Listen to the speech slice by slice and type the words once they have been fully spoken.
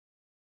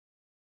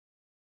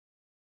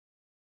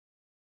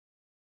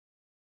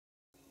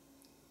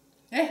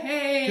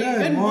Hey,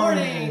 Good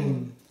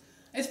morning.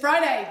 It's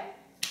Friday.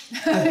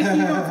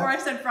 Even before I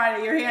said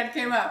Friday, your hand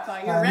came up.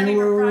 You're ready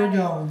for Friday.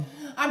 Going.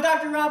 I'm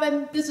Dr.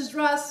 Robin. This is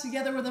Russ,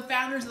 together with the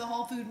founders of the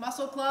Whole Food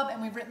Muscle Club,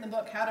 and we've written the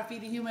book, How to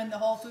Feed a Human the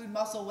Whole Food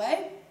Muscle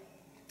Way.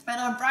 And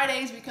on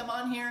Fridays, we come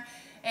on here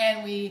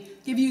and we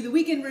give you the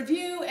weekend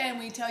review, and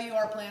we tell you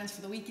our plans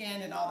for the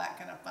weekend and all that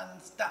kind of fun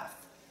stuff.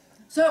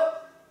 So,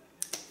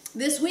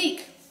 this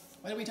week,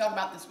 what did we talk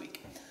about this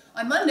week?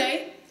 On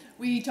Monday,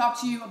 we talked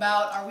to you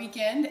about our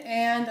weekend,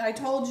 and I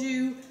told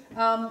you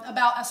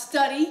about a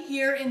study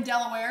here in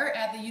Delaware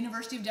at the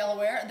University of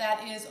Delaware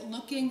that is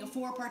looking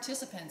for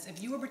participants.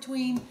 If you were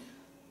between...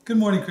 Good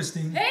morning,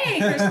 Christine. Hey,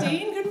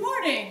 Christine. Good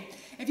morning.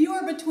 If you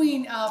are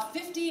between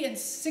 50 and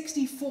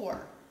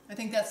 64, I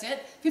think that's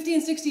it, 50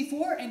 and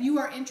 64, and you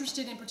are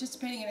interested in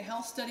participating in a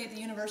health study at the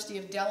University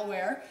of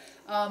Delaware,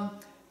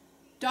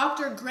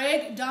 Dr.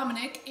 Greg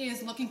Dominic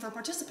is looking for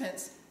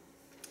participants.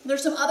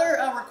 There's some other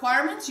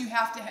requirements. You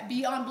have to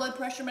be on blood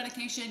pressure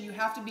medication, you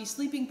have to be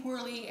sleeping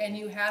poorly, and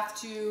you have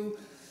to,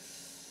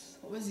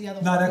 what was the other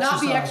one? Not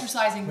be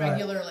exercising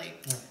regularly.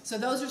 Right. So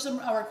those are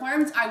some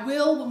requirements. I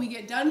will, when we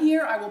get done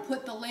here, I will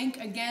put the link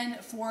again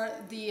for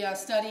the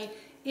study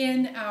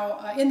in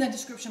the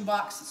description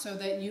box, so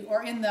that you,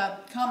 or in the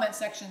comment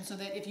section, so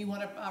that if you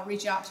want to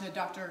reach out to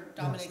Dr.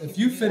 Dominic. Yes. If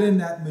you fit in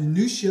that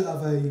minutia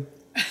of a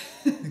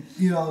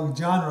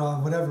genre,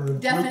 whatever,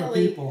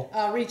 definitely group of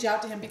people, reach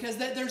out to him, because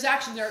there's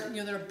actually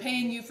they're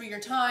paying you for your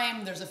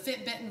time. There's a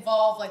Fitbit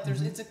involved. Like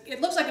there's it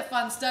looks like a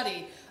fun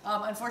study.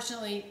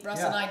 Unfortunately,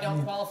 Russ and I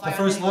don't qualify. The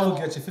first level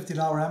gets you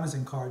 $50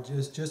 Amazon card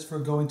just for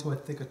going to, I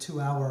think, a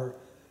 2-hour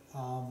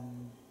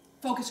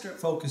focus group.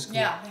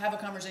 Yeah, have a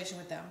conversation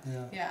with them.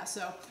 Yeah,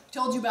 so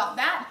told you about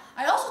that.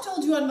 I also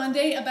told you on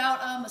Monday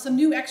about some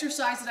new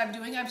exercise that I'm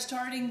doing. I'm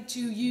starting to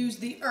use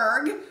the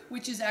erg,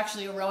 which is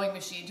actually a rowing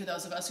machine to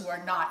those of us who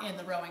are not in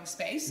the rowing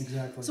space.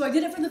 Exactly. So I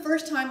did it for the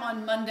first time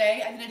on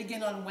Monday. I did it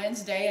again on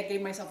Wednesday. I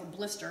gave myself a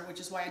blister, which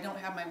is why I don't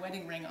have my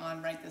wedding ring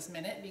on right this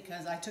minute,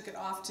 because I took it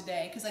off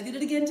today, because I did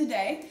it again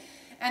today.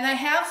 And I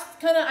have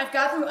I've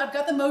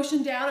got the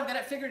motion down. I've got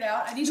it figured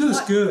out. I need to.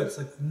 It's good. It's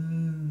like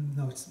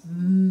no, it's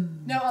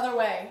no other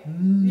way.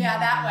 Yeah,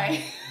 that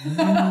way.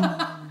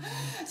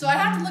 So I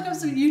have to look up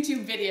some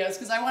YouTube videos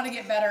because I want to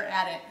get better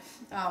at it.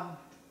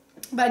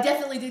 But I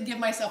definitely did give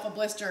myself a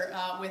blister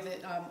with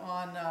it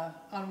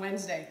on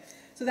Wednesday.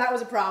 So that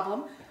was a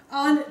problem.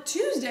 On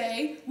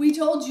Tuesday, we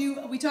talked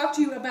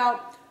to you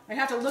about, I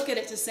have to look at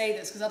it to say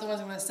this because otherwise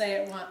I'm going to say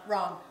it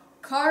wrong.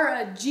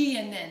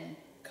 Carrageenan.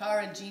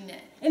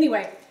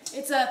 Anyway,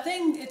 it's a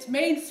thing, it's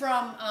made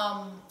from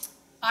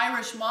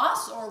Irish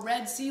moss or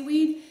red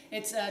seaweed.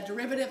 It's a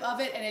derivative of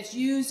it, and it's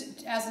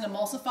used as an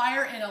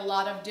emulsifier in a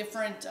lot of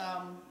different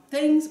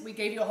things. We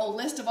gave you a whole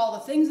list of all the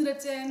things that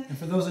it's in. And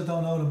for those that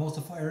don't know what an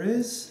emulsifier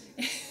is,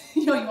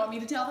 you want me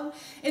to tell them?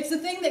 It's the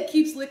thing that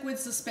keeps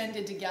liquids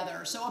suspended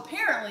together. So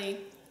apparently,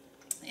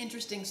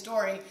 interesting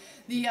story,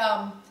 the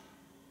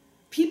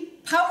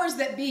powers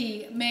that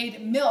be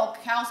made milk,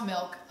 cow's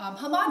milk,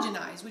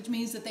 homogenized, which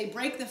means that they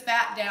break the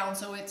fat down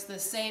so it's the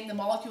same, the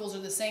molecules are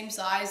the same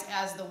size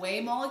as the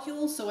whey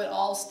molecules, so it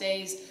all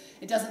stays,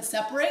 it doesn't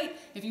separate.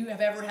 If you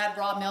have ever had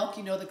raw milk,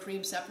 you know the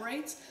cream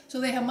separates. So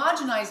they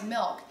homogenize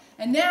milk,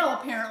 and now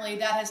apparently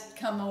that has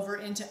come over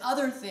into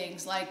other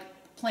things like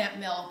plant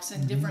milks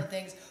and different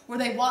things where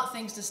they want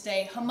things to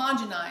stay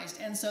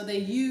homogenized, and so they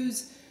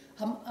use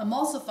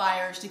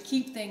emulsifiers to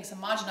keep things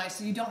homogenized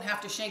so you don't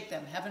have to shake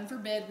them. Heaven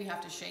forbid we have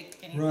to shake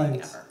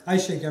anything ever. I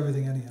shake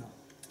everything anyhow.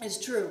 It's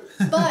true.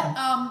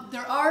 But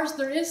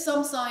there is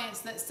some science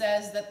that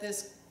says that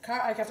this,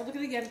 I have to look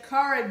at it again,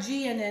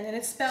 carrageenan, and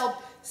it's spelled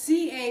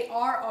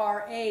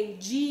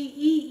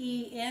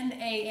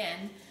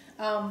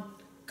Carrageenan,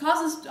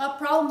 causes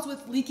problems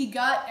with leaky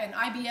gut and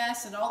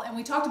IBS and all, and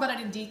we talked about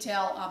it in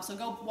detail, so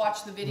go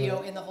watch the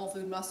video in the Whole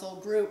Food Muscle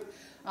group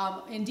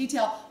in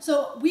detail.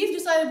 So we've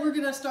decided we're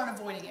going to start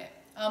avoiding it.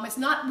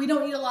 We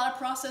don't eat a lot of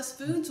processed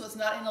food, so it's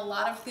not in a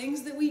lot of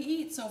things that we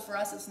eat, so for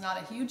us it's not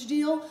a huge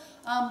deal.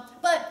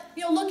 But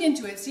look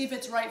into it, see if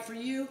it's right for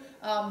you.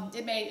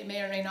 It may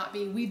or may not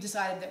be. We've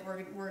decided that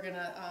we're going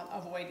to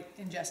avoid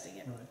ingesting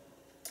it. Right.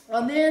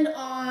 And then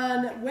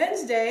on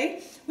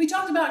Wednesday, we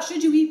talked about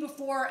should you eat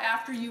before or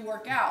after you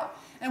work out.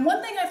 And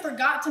one thing I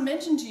forgot to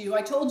mention to you,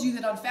 I told you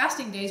that on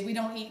fasting days we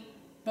don't eat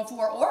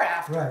before or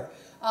after. Right.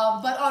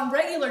 But on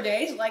regular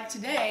days, like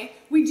today,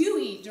 we do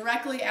eat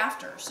directly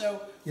after.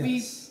 So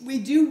we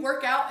do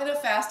work out in a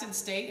fasted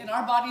state, and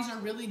our bodies are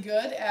really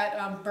good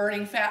at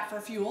burning fat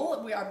for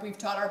fuel. We've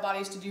taught our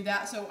bodies to do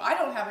that, so I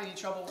don't have any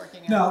trouble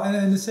working out. No,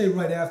 and to say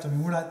right after, I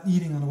mean, we're not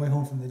eating on the way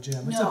home from the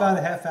gym. It's about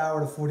a half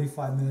hour to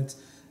 45 minutes.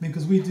 I mean,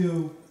 because we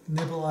do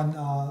nibble on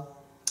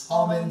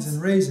almonds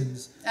and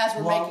raisins as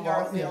we're making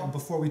our meal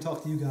before we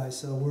talk to you guys.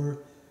 So we're,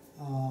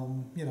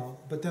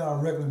 but then our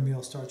regular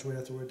meal starts right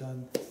after we're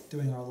done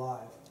doing our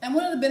live. And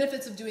one of the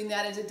benefits of doing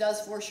that is it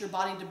does force your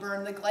body to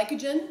burn the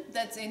glycogen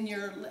that's in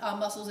your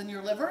muscles in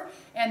your liver,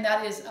 and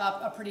that is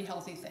a pretty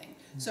healthy thing.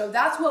 So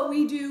that's what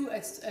we do.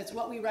 It's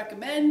what we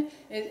recommend.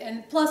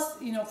 And plus,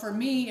 for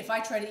me, if I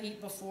try to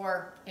eat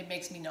before, it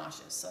makes me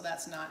nauseous. So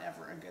that's not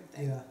ever a good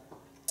thing. Yeah.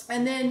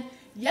 And then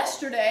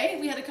yesterday,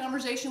 we had a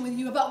conversation with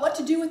you about what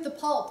to do with the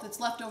pulp that's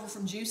left over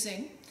from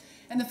juicing.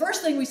 And the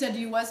first thing we said to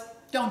you was,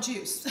 don't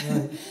juice.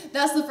 Right.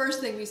 That's the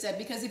first thing we said,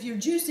 because if you're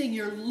juicing,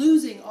 you're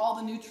losing all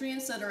the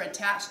nutrients that are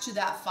attached to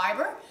that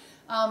fiber.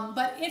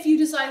 But if you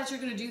decide that you're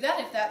going to do that,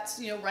 if that's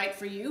right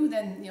for you,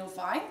 then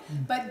fine.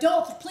 But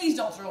please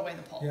don't throw away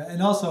the pulp. Yeah,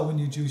 and also when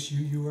you juice,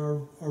 you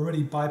are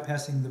already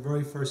bypassing the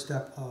very first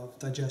step of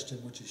digestion,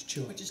 which is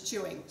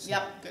chewing. So.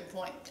 Yep, good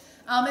point.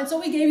 And so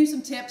we gave you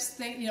some tips,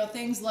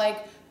 things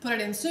like put it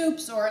in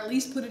soups, or at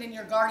least put it in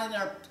your garden,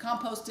 or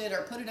compost it,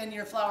 or put it in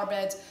your flower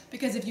beds.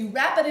 Because if you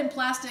wrap it in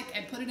plastic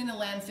and put it in a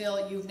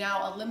landfill, you've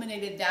now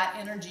eliminated that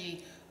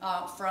energy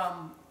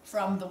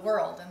from the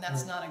world, and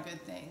that's not a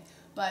good thing.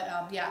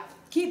 But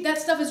keep that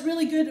stuff is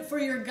really good for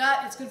your gut.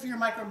 It's good for your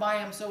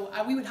microbiome. So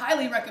we would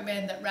highly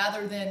recommend that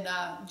rather than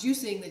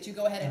juicing, that you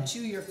go ahead and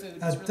chew your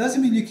food. That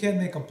doesn't mean you can't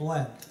make a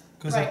blend.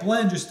 Because a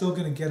blend, you're still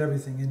going to get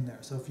everything in there.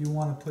 So if you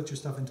want to put your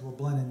stuff into a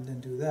blend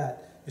and do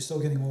that, you're still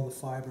getting all the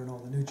fiber and all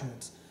the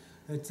nutrients.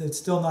 It's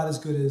still not as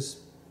good as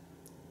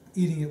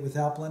eating it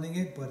without blending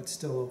it, but it's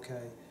still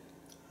okay.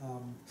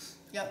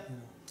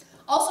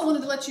 Also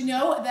wanted to let you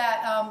know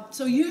that,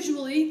 so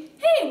usually,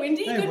 hey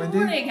Wendy, hey, good Wendy.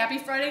 morning, happy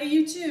Friday to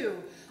you too.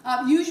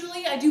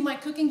 Usually I do my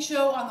cooking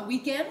show on the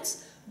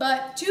weekends,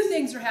 but two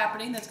things are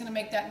happening that's going to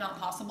make that not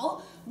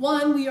possible.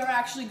 One, we are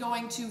actually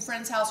going to a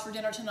friend's house for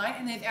dinner tonight,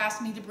 and they've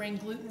asked me to bring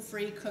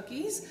gluten-free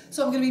cookies,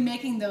 so I'm going to be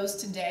making those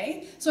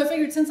today. So I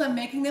figured since I'm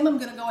making them, I'm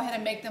going to go ahead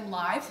and make them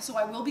live. So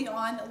I will be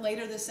on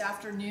later this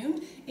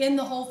afternoon in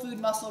the Whole Food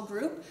Muscle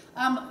group,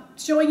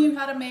 showing you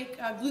how to make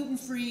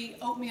gluten-free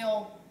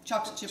oatmeal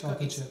chocolate chip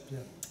cookies.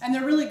 And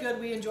they're really good.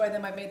 We enjoy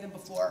them. I've made them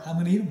before. I'm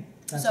going to eat them.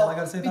 That's all I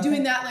got to say about that. We'll be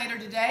doing that later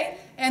today.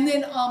 And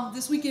then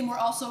this weekend, we're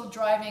also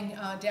driving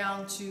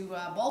down to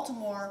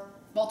Baltimore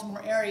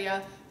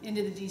area,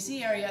 into the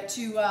DC area,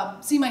 to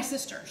see my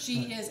sister.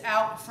 She is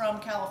out from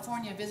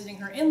California visiting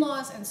her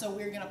in-laws, and so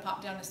we're going to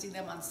pop down to see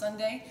them on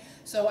Sunday.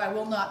 So I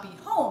will not be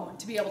home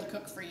to be able to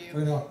cook for you.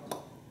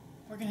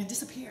 We're going to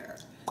disappear.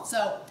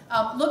 So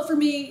look for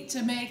me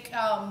to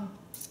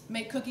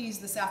make cookies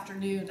this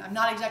afternoon. I'm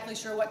not exactly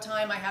sure what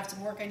time. I have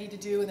some work I need to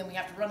do, and then we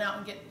have to run out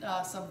and get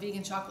some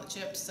vegan chocolate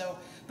chips.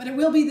 But it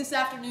will be this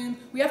afternoon.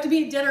 We have to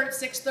be at dinner at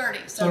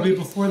 6:30. So it'll be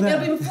before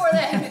then. It'll be before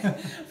then,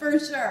 for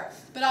sure.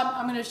 But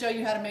I'm going to show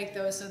you how to make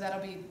those, so that'll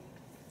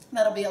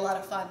be a lot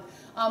of fun.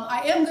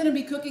 I am going to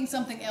be cooking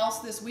something else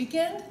this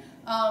weekend.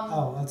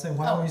 I'd say,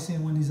 why aren't we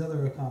seeing Wendy's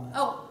other comments?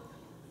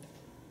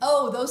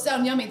 Oh, those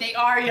sound yummy. They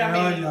are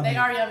yummy. They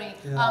are yummy.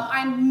 Yeah.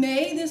 I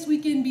may this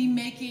weekend be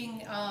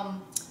making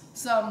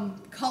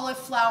some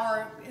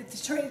cauliflower.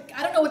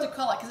 I don't know what to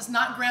call it because it's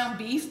not ground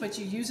beef, but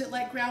you use it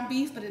like ground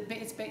beef, but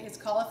it's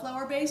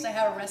cauliflower based. I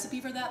have a recipe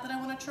for that I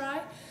want to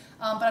try.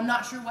 But I'm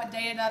not sure what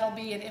day that'll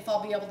be and if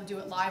I'll be able to do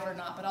it live or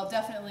not. But I'll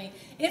definitely,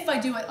 if I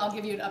do it, I'll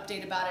give you an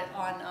update about it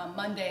on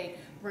Monday,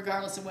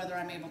 regardless of whether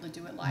I'm able to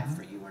do it live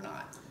for you or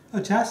not.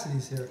 Oh,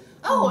 Chastity's here.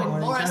 Oh, good morning,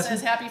 and Laura Chastity.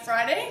 says happy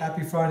Friday.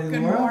 Happy Friday,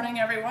 Good Laura. morning,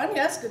 everyone.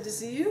 Yes, good to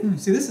see you.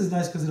 See, this is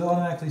nice because it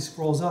automatically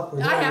scrolls up.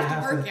 I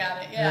have to work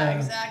at it. Yeah,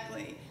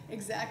 exactly.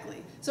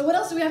 So what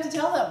else do we have to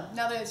tell them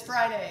now that it's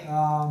Friday?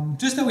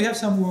 Just that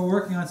we're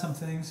working on some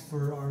things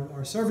for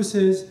our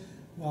services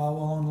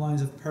along the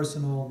lines of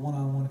personal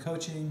one-on-one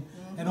coaching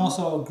and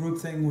also a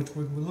group thing, which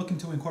we're looking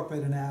to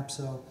incorporate an app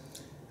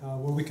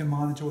where we can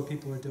monitor what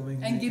people are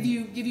doing. And give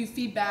you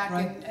feedback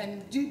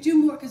and do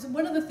more, because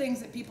one of the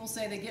things that people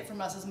say they get from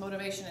us is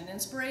motivation and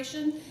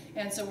inspiration,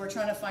 and so we're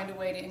trying to find a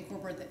way to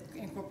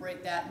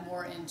incorporate that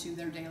more into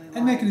their daily lives.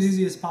 And make it as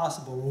easy as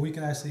possible, where we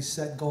can actually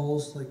set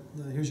goals, like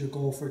here's your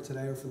goal for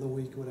today or for the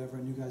week, whatever,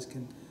 and you guys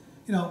can,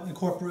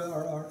 incorporate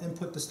or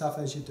input the stuff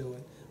as you do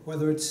it,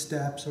 whether it's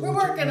steps or... We're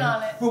working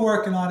on it. We're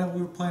working on it.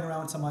 We're playing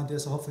around with some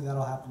ideas, so hopefully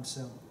that'll happen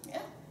soon.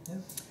 Yeah.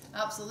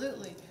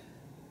 Absolutely.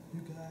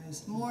 You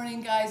guys.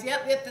 Morning, guys.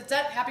 Yep, that's it.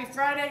 Happy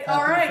Friday.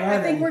 All Happy right, Friday.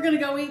 I think we're going to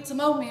go eat some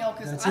oatmeal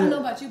because I don't know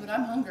about you, but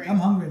I'm hungry. I'm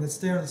hungry. It's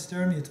staring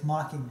at me. It's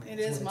mocking me. It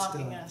is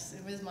mocking us.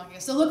 It is mocking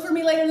us. So look for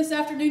me later this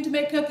afternoon to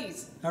make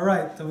cookies. All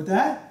right. So with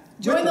that,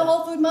 join the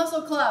Whole Food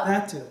Muscle Club.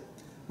 That too.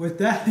 With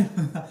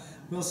that,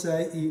 we'll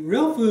say eat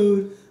real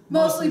food,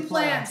 mostly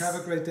plants. Have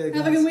a great day,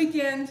 guys. Have a good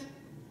weekend.